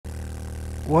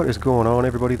What is going on,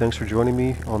 everybody? Thanks for joining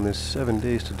me on this 7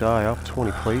 Days to Die Alpha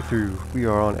 20 playthrough. We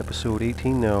are on episode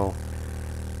 18 now.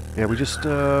 Yeah, we just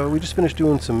finished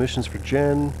doing some missions for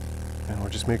Jen, and we're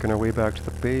just making our way back to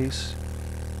the base.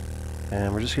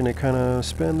 And we're just gonna kind of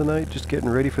spend the night just getting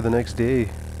ready for the next day.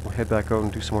 We'll head back out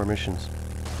and do some more missions.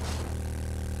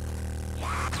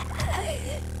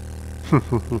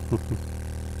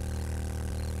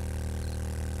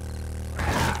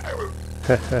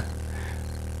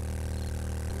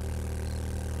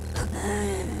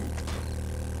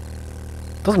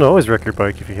 Doesn't always wreck your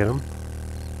bike if you hit him.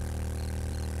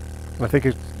 I think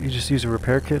you just use a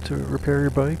repair kit to repair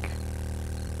your bike.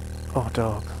 Oh,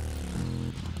 dog.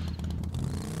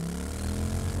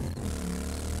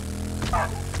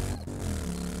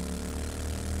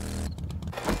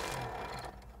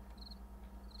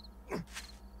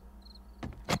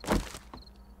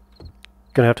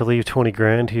 Gonna have to leave 20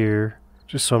 grand here,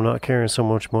 just so I'm not carrying so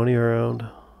much money around.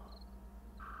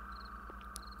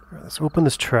 Alright, let's open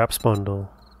this traps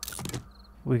bundle.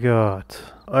 We got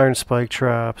iron spike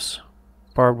traps,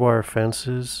 barbed wire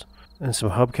fences, and some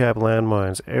hubcap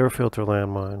landmines, air filter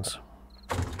landmines.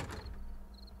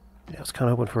 Yeah, I was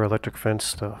kind of hoping for electric fence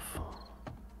stuff.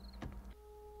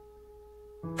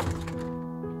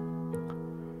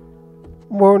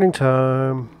 Morning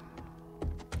time.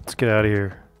 Let's get out of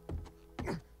here.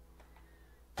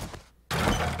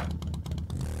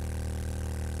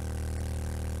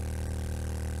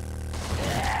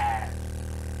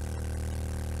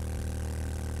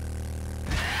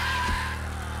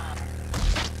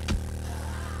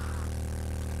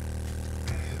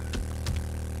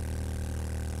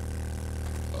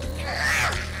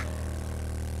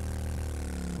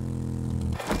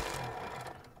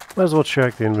 Might as well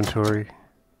check the inventory.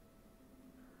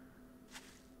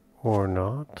 Or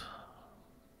not.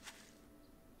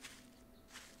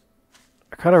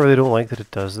 I kind of really don't like that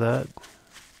it does that.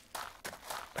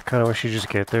 I kind of wish you just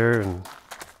get there and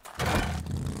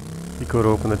you go to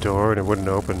open the door and it wouldn't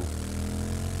open.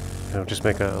 You know, just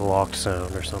make a locked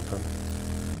sound or something.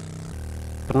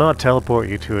 But not teleport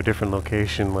you to a different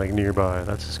location like nearby.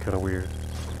 That's just kind of weird.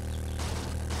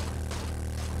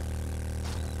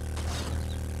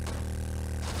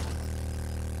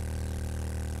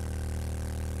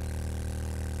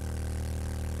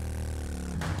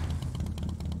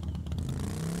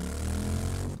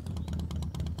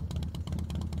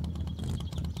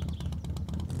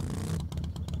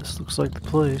 This looks like the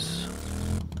place.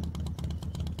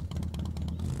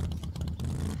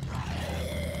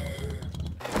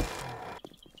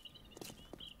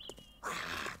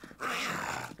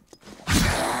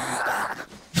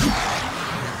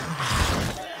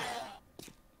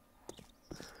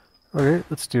 Okay,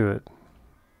 let's do it.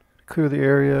 Clear the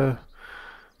area.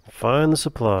 Find the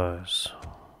supplies.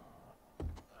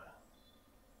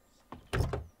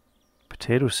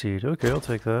 Potato seed. Okay, I'll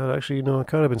take that. Actually, you know, I've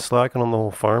kind of been slacking on the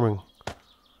whole farming.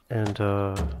 And,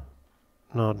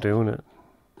 not doing it.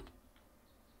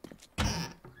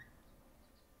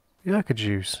 Yucca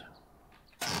juice.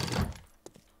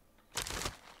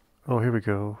 Oh, here we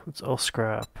go. I'll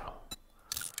scrap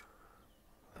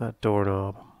that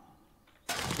doorknob.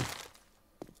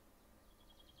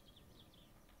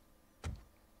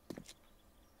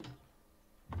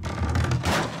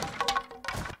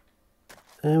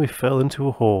 And we fell into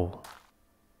a hole.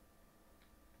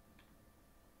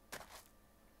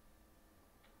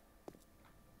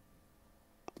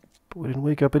 But we didn't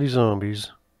wake up any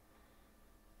zombies.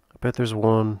 I bet there's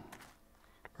one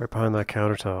right behind that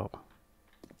countertop.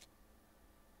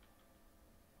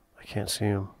 I can't see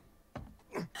him.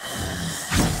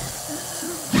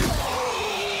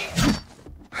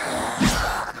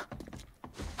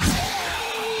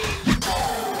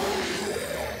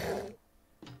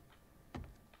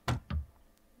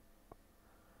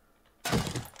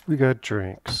 We got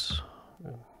drinks.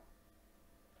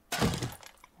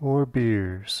 More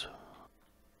beers.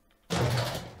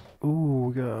 Ooh,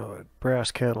 we got a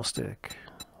brass candlestick.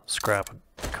 Scrap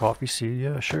a coffee seed,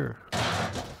 yeah, sure.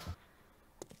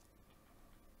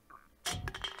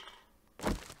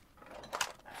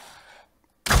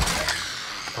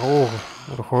 Oh,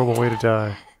 what a horrible way to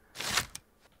die.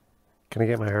 Can I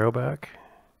get my arrow back?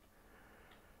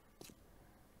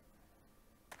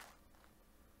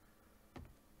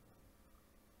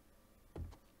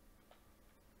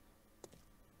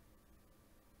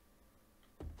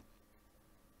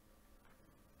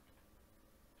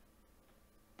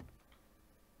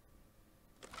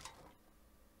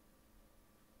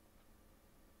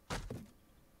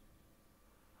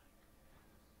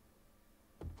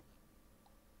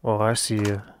 Oh, I see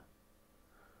you.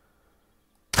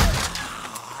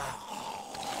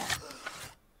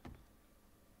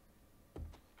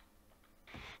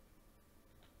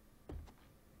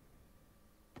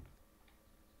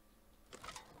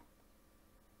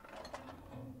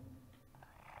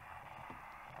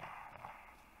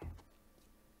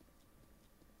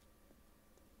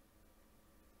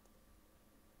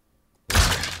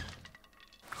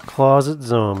 closet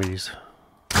zombies.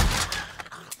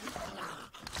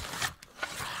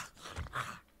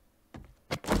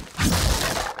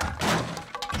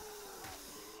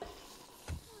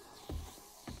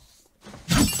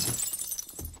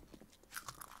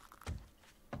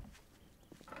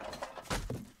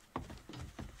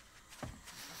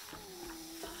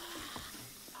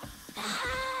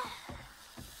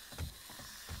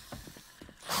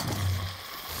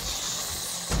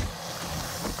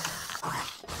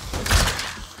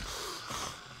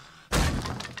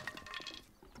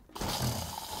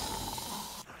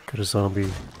 Got a zombie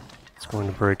that's going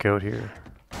to break out here.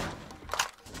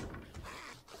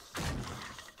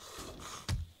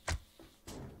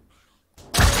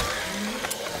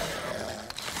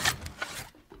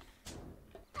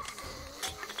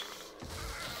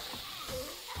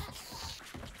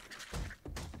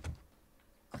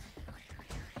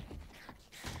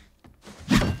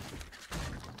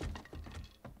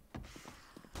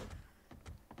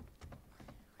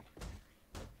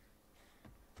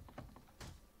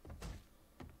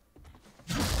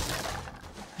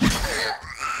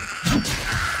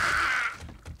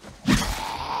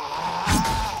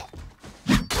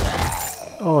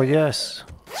 Oh, yes.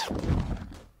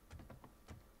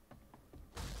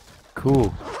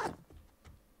 Cool.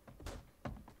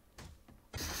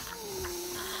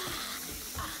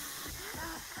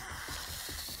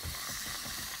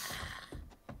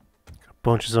 A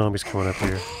bunch of zombies coming up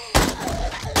here.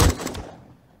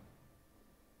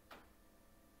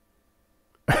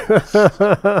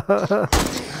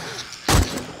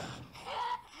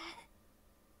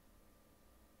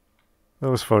 That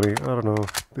was funny. I don't know.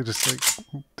 They just like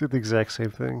did the exact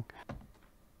same thing.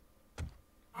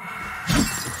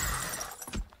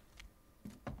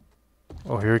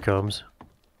 Oh, here he comes.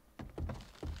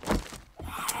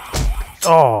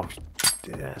 Oh,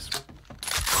 yes.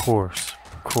 Of course.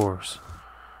 Of course.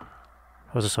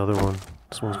 How's this other one?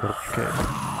 This one's got okay.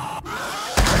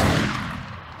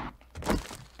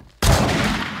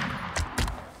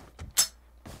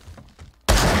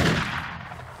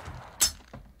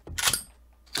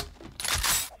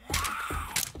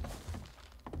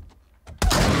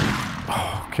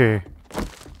 Okay.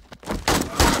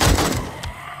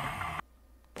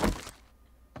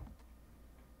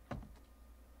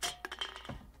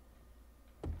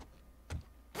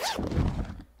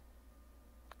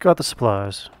 Got the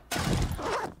supplies.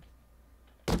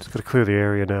 Just gotta clear the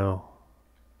area now.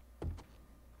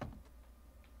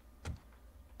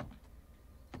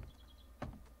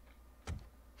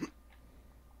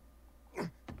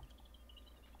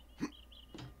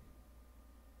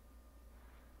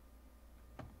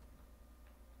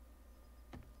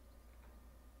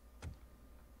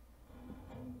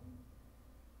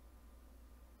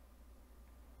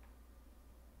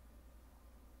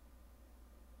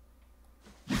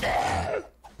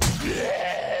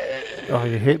 Oh,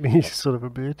 you hit me, you son of a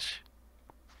bitch.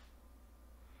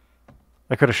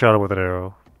 I could have shot him with an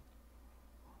arrow.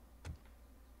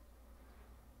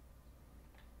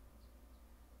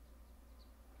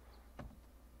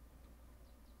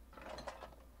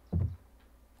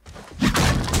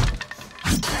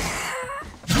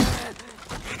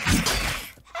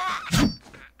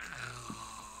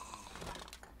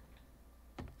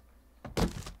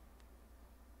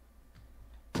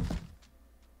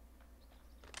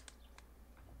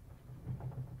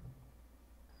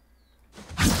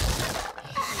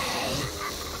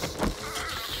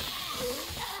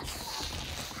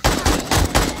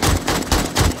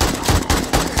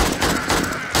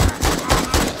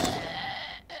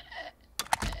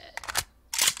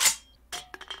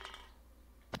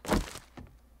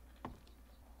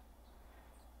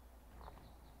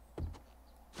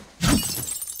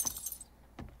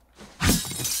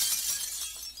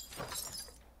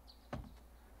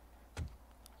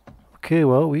 Okay,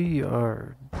 well, we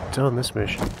are done this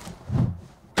mission.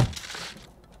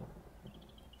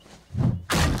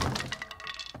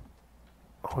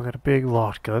 Oh, we got a big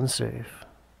locked gun safe.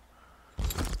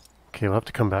 Okay, we'll have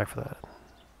to come back for that.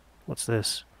 What's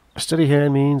this? A steady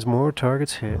hand means more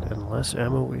targets hit and less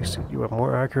ammo wasted. You are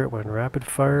more accurate when rapid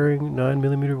firing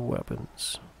 9mm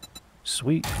weapons.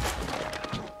 Sweet.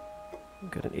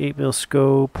 Got an 8mm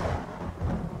scope.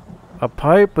 A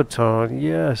pipe baton,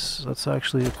 yes. Let's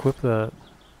actually equip that.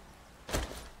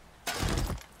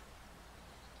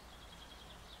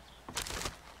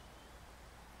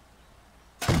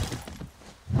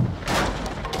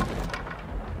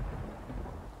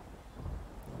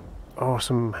 Oh,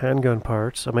 some handgun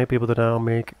parts. I might be able to now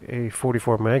make a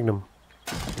 44 Magnum.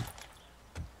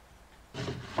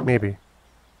 Maybe.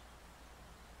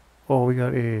 Oh, we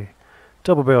got a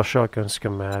double barrel shotgun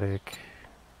schematic.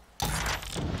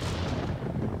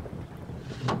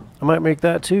 I might make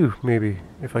that too, maybe,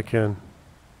 if I can.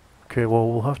 Okay, well,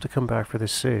 we'll have to come back for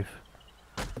this save.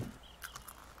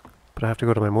 But I have to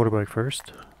go to my motorbike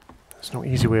first. There's no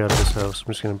easy way out of this house.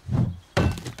 I'm just gonna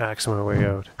axe my way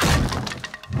out.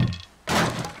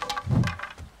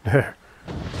 There.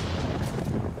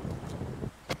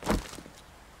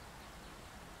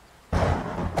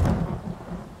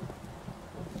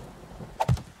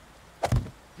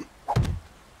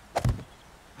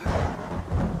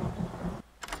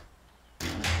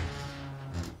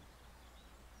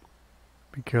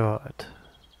 We got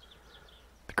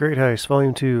The Great Heist,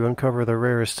 Volume 2. Uncover the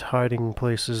rarest hiding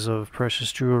places of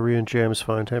precious jewelry and gems.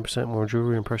 Find 10% more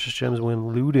jewelry and precious gems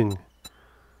when looting.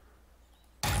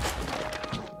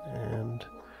 And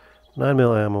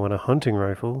 9mm ammo and a hunting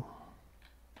rifle.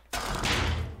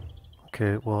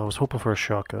 Okay, well, I was hoping for a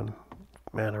shotgun.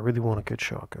 Man, I really want a good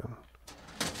shotgun.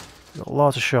 Got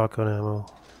lots of shotgun ammo.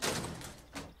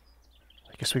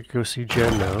 I guess we could go see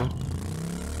Jen now.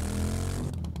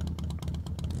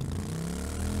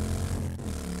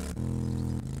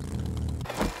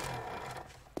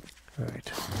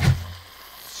 Alright.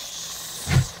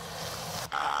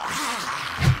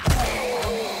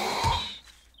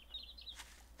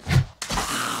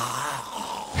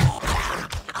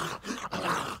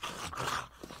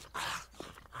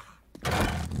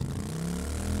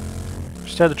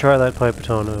 Just had to try that pipe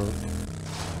baton out.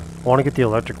 I want to get the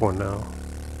electric one now.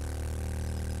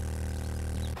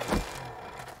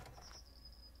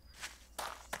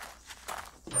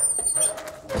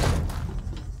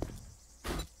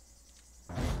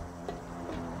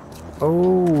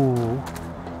 Oh.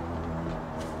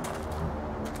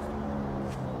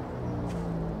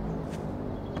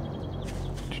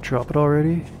 Did you drop it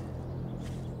already?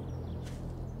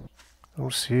 I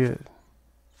don't see it.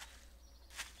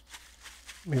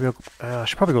 Maybe I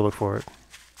should probably go look for it.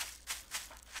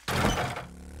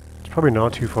 It's probably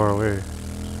not too far away.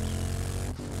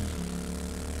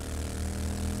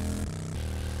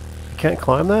 You can't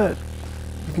climb that?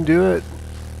 You can do it.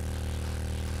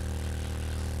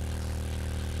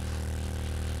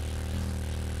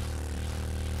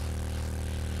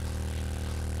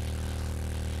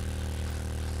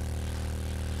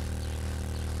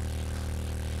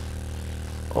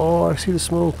 Oh, I see the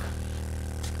smoke.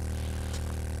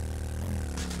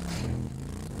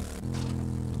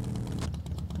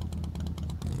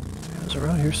 Yeah, it's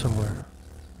around here somewhere.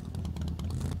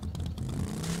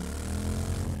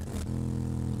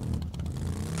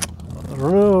 I don't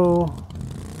know.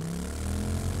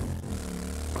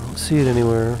 I don't see it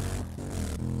anywhere.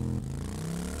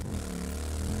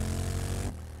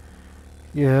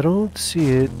 Yeah, I don't see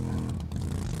it.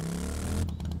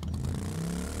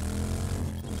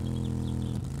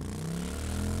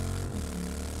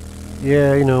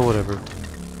 Yeah, you know, whatever.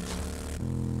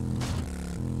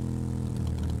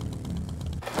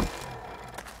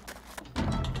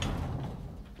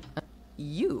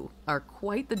 You are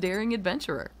quite the daring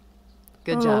adventurer.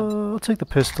 Good job. I'll take the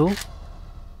pistol.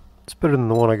 It's better than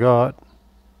the one I got.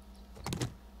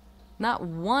 Not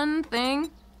one thing?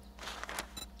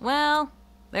 Well,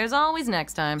 there's always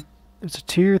next time. It's a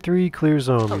tier 3 clear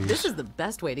zombies. Oh, this is the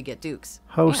best way to get dukes.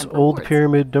 House And Old rewards.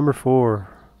 Pyramid number 4.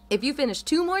 If you finish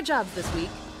 2 more jobs this week,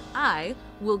 I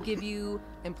will give you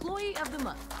Employee of the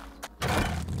Month.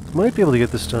 Might be able to get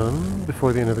this done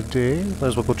before the end of the day. Might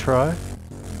as well go try.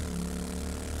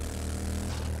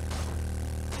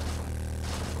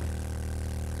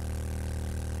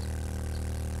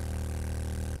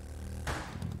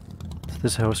 It's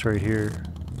this house right here.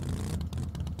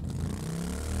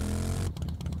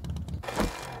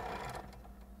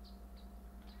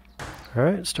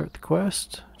 Alright, start the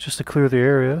quest. Just to clear the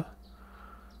area.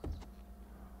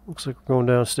 Looks like we're going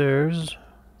downstairs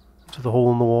to the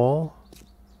hole in the wall.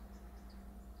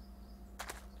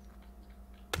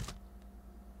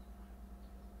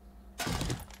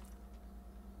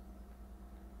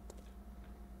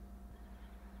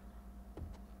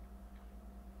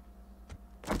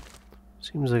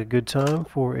 Seems like a good time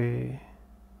for a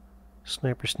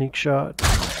sniper sneak shot.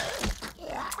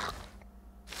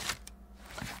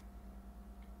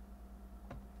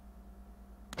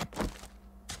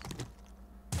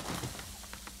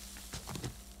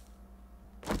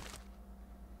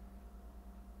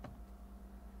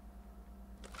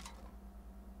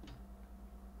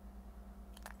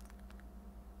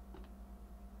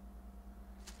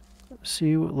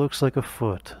 See what looks like a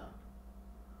foot.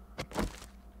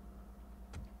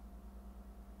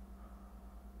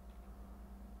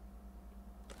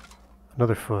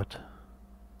 Another foot.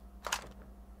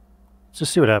 Let's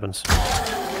just see what happens.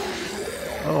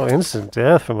 Oh, instant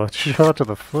death from a shot to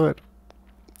the foot.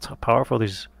 That's how powerful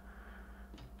these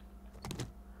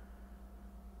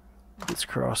this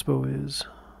crossbow is.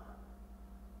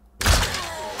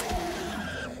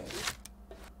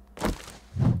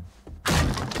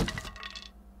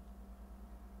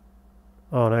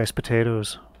 Oh, nice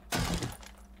potatoes.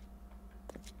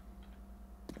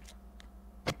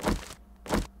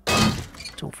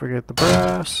 Don't forget the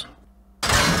brass.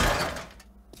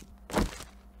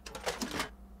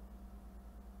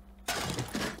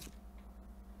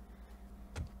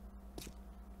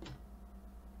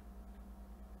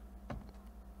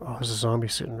 Oh, there's a zombie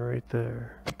sitting right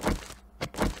there.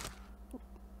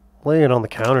 Laying on the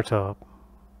countertop.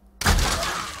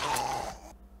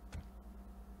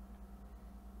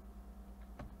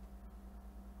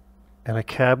 And a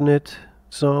cabinet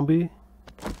zombie.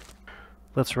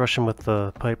 Let's rush him with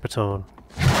the pipe baton.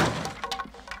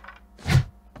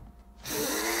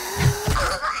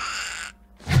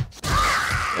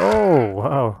 Oh,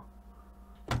 wow.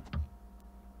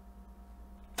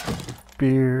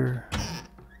 Beer.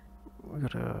 We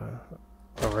got a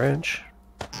wrench.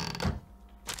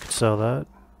 Could sell that.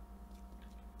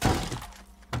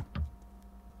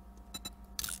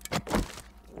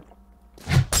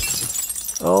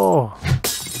 Oh,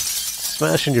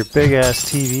 smashing your big ass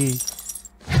TV.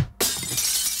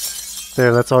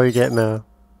 There, that's all you get now.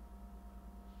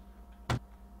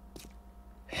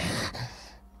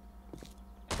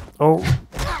 Oh,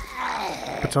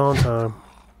 baton time.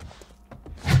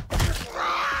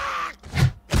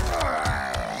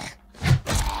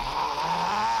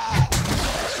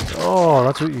 Oh,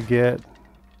 that's what you get.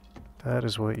 That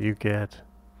is what you get.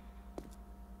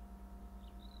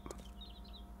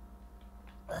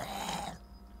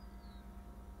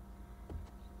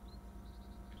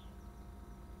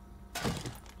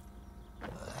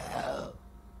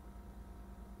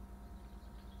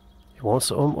 He wants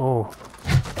some. Oh.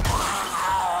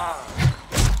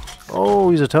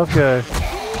 Oh, he's a tough guy.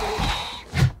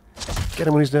 Get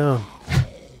him when he's down.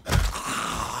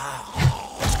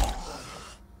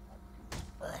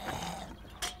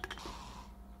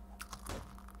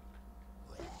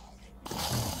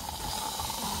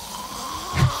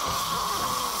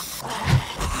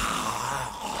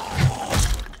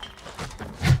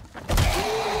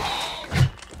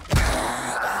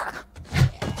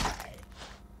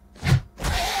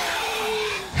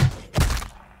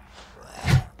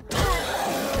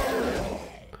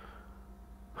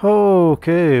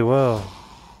 Okay, well,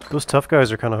 those tough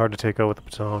guys are kind of hard to take out with the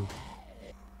baton.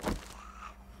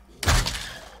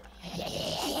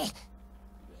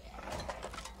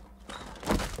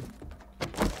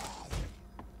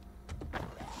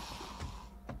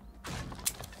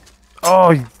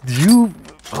 Oh, you...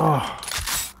 Oh.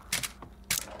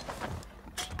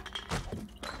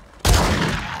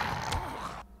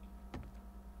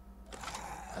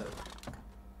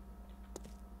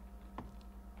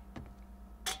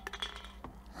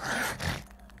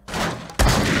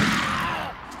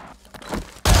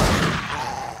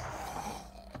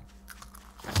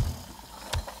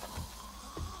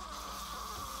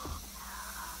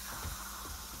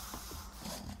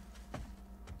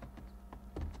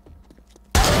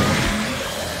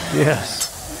 Yes.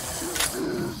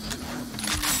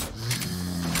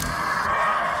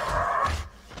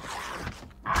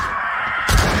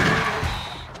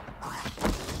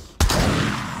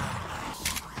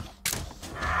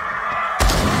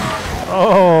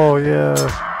 Oh,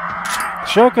 yeah.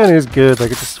 Shotgun is good.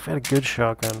 Like, it's just had a good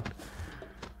shotgun.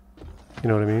 You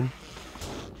know what I mean?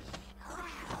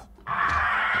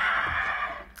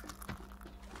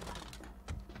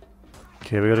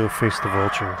 Okay, we gotta go face the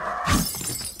vulture.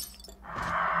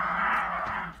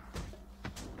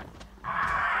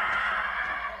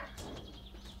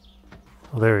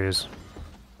 Oh, there he is.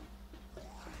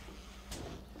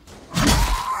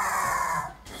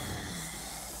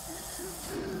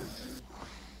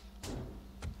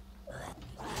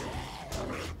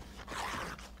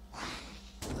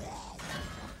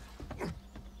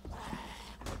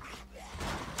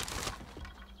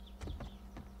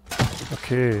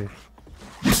 Okay.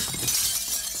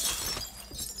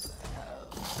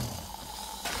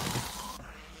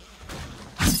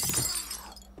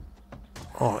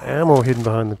 Oh, ammo hidden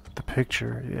behind the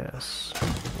picture, yes.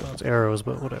 Well, it's arrows,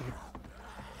 but whatever.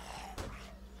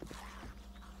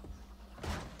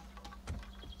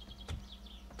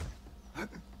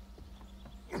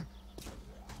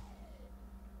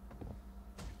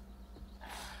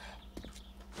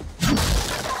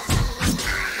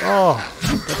 Oh,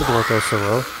 that didn't work out so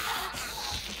well.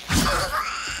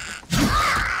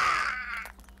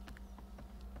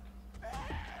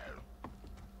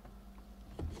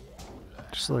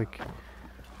 Just like,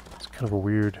 it's kind of a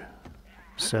weird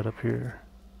setup here.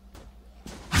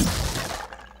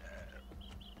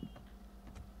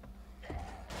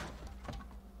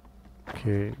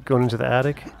 Okay, going into the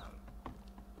attic.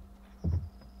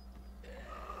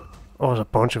 Oh, there's a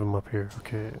bunch of them up here.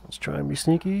 Okay, let's try and be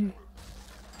sneaky.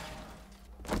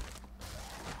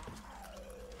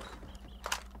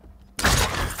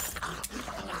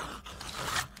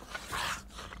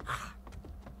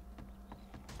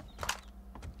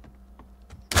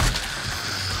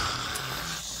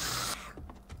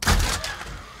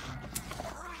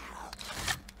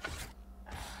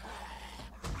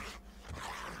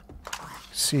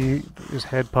 See his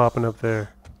head popping up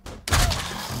there.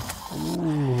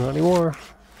 Ooh, not anymore.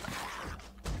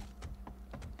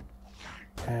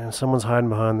 And someone's hiding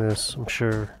behind this, I'm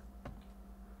sure.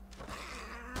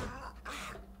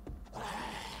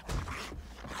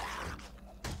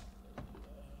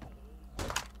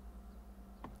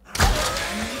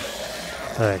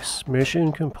 Nice.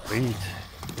 Mission complete.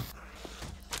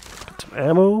 Get some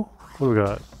ammo. What do we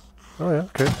got? Oh yeah,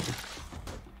 okay.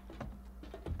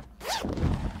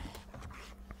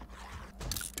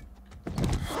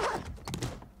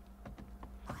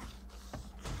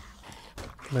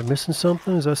 Am I missing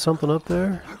something? Is that something up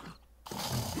there?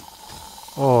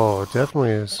 Oh, it definitely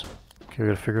is. Okay, we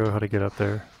gotta figure out how to get up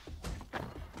there.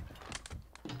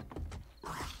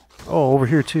 Oh, over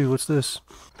here too. What's this?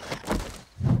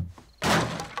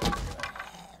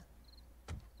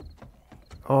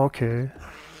 Okay.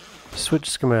 Switch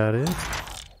schematic.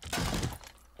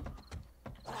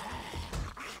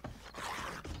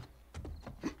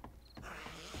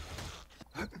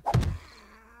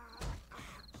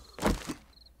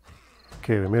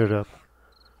 Okay, we made it up.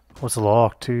 What's the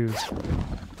lock too?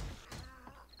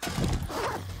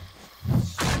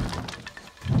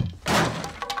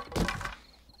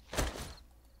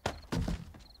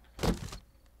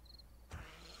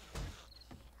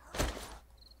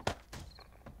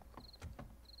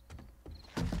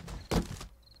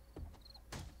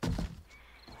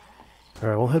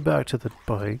 Alright, we'll head back to the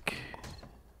bike.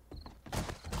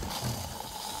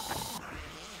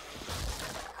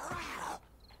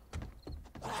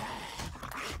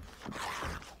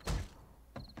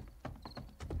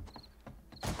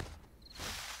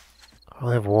 I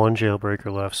only have one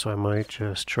jailbreaker left, so I might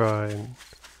just try and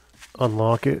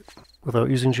unlock it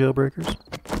without using jailbreakers.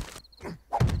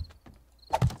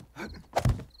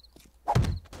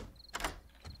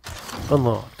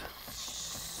 Unlocked.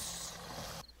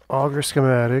 Auger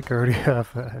schematic, already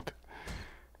have that.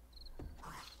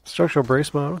 Structural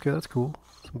brace mod, okay, that's cool.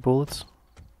 Some bullets.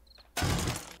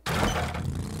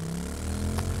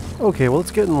 Okay, well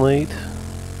it's getting late.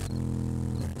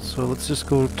 So let's just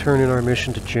go turn in our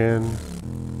mission to Jen.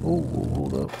 Oh,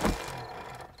 hold up.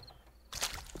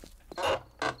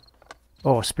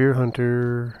 Oh, spear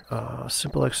hunter.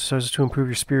 Simple exercises to improve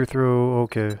your spear throw.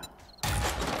 Okay.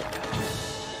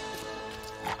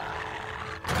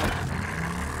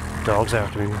 Dogs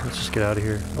after me. Let's just get out of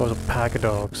here. Oh, there's a pack of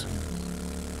dogs.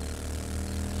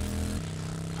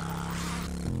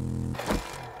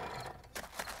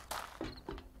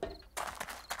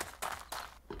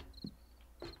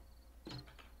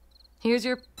 Here's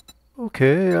your...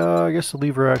 Okay, I guess the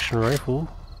lever action rifle.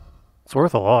 It's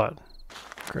worth a lot.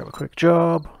 Grab a quick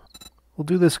job. We'll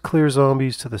do this clear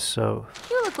zombies to the south.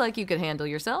 You look like you could handle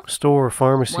yourself. Store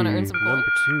pharmacy Wanna earn some number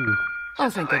 2. Oh,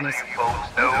 thank goodness. Folks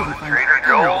I know couldn't find Trader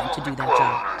anyone Joe's to do that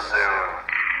job. closing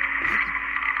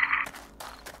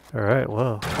soon. Alright,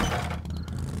 well.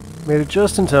 Made it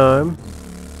just in time.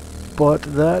 But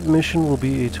that mission will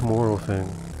be a tomorrow thing.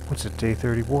 What's it, day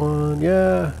 31?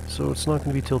 Yeah, so it's not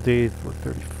going to be till day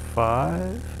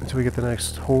 35 until we get the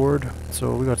next horde.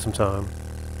 So we got some time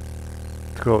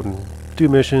to go out and do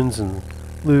missions and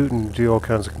loot and do all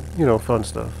kinds of, you know, fun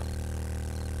stuff.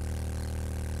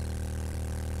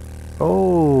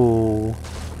 Oh,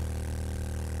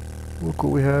 look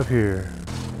what we have here.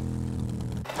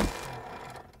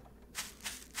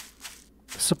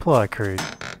 Supply crate.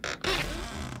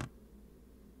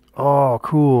 Oh,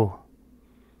 cool.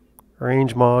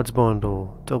 Range mods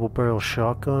bundle. Double barrel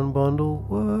shotgun bundle.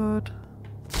 What?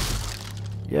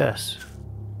 Yes.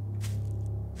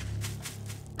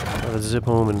 I'll zip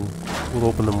home and we'll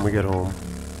open them when we get home.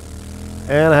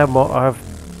 And I have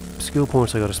skill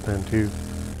points I gotta spend too.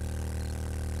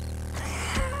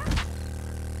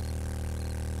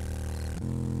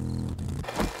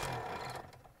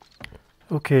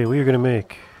 Okay, we are gonna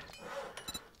make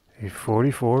a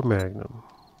 44 Magnum.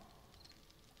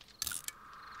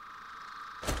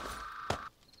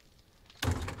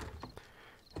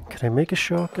 Can I make a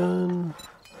shotgun?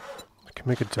 I can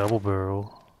make a double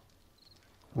barrel.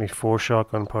 I need 4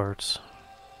 shotgun parts.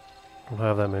 I don't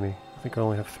have that many. I think I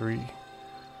only have 3.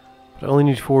 But I only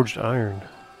need forged iron.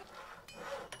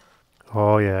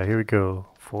 Oh yeah, here we go.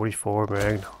 44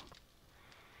 Magnum.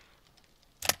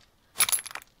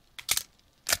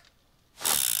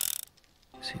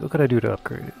 See, what could I do to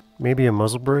upgrade it? Maybe a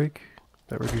muzzle brake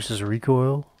that reduces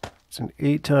recoil. It's an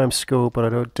 8x scope, but I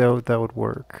don't doubt that would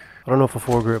work. I don't know if a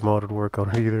foregrip mod would work on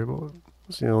it either, but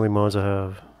it's the only mods I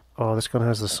have. Oh, this gun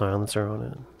has the silencer on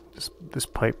it. This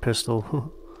pipe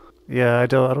pistol. Yeah, I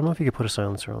don't know if you could put a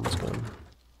silencer on this gun.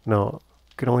 No,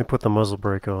 you can only put the muzzle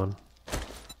brake on.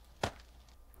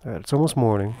 Alright, it's almost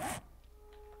morning.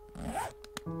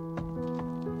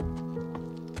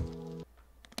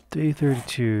 Day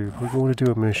 32, we're going to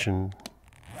do a mission.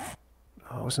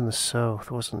 Oh, it was in the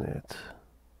south, wasn't it?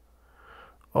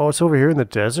 Oh, it's over here in the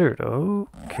desert.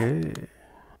 Okay.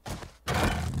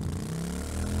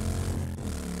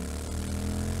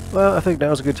 Well, I think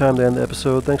now's a good time to end the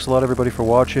episode. Thanks a lot, everybody, for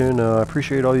watching. I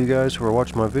appreciate all you guys who are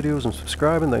watching my videos and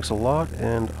subscribing. Thanks a lot,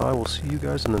 and I will see you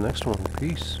guys in the next one.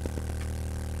 Peace.